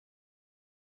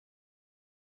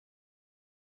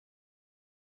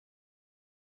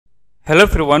Hello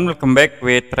everyone, welcome back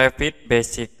with Revit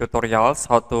basic tutorials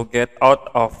how to get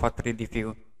out of a 3D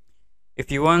view.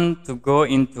 If you want to go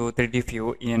into 3D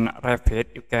view in Revit,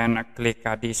 you can click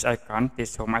this icon,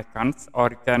 this home icons,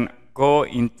 or you can go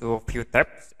into view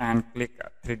tabs and click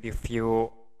 3D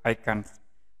view icons.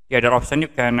 The other option, you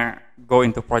can go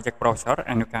into project browser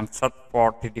and you can search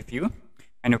for 3D view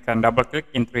and you can double click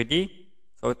in 3D.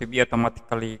 So it will be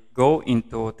automatically go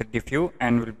into 3D view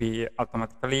and will be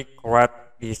automatically create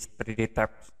these 3D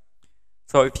tabs.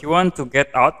 So if you want to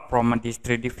get out from this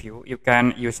 3D view, you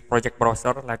can use project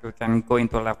browser, like you can go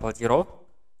into level 0.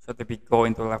 So to be go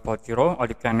into level 0, or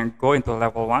you can go into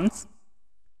level 1.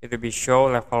 It will be show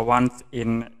level 1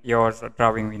 in your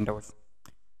drawing windows.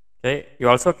 Okay, you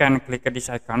also can click these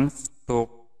icons to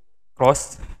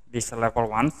close this level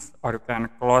 1, or you can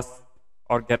close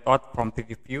or get out from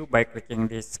 3D view by clicking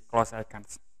these close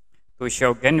icons. To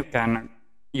show again, you can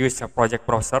use a project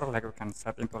browser, like you can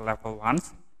set into level 1,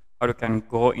 or you can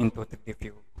go into 3D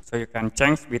view. So you can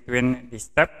change between these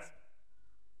steps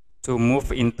to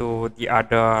move into the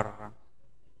other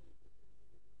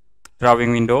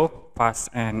drawing window fast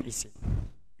and easy.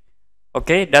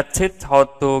 Okay, that's it, how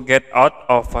to get out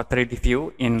of a 3D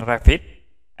view in Revit.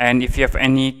 And if you have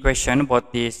any question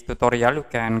about this tutorial, you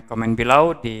can comment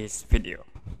below this video.